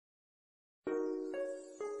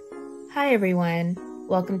Hi everyone,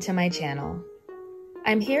 welcome to my channel.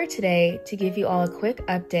 I'm here today to give you all a quick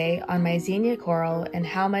update on my Xenia Coral and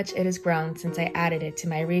how much it has grown since I added it to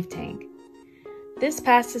my reef tank. This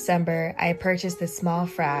past December, I purchased this small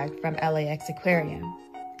frag from LAX Aquarium.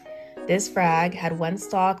 This frag had one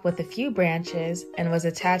stalk with a few branches and was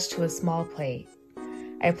attached to a small plate.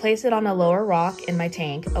 I placed it on a lower rock in my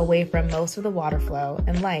tank away from most of the water flow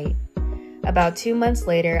and light. About 2 months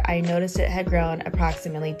later, I noticed it had grown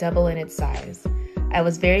approximately double in its size. I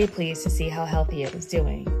was very pleased to see how healthy it was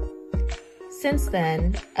doing. Since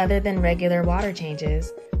then, other than regular water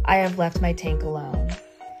changes, I have left my tank alone.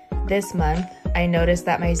 This month, I noticed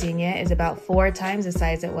that my Xenia is about 4 times the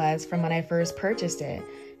size it was from when I first purchased it,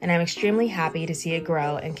 and I'm extremely happy to see it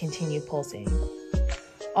grow and continue pulsing.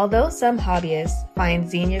 Although some hobbyists find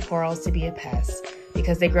Xenia corals to be a pest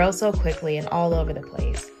because they grow so quickly and all over the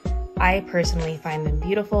place, I personally find them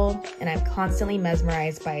beautiful, and I'm constantly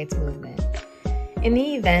mesmerized by its movement. In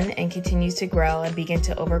the event it continues to grow and begin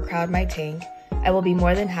to overcrowd my tank, I will be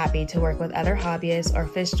more than happy to work with other hobbyists or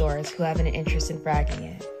fish stores who have an interest in fragging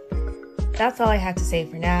it. That's all I have to say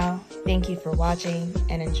for now. Thank you for watching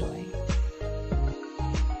and enjoy.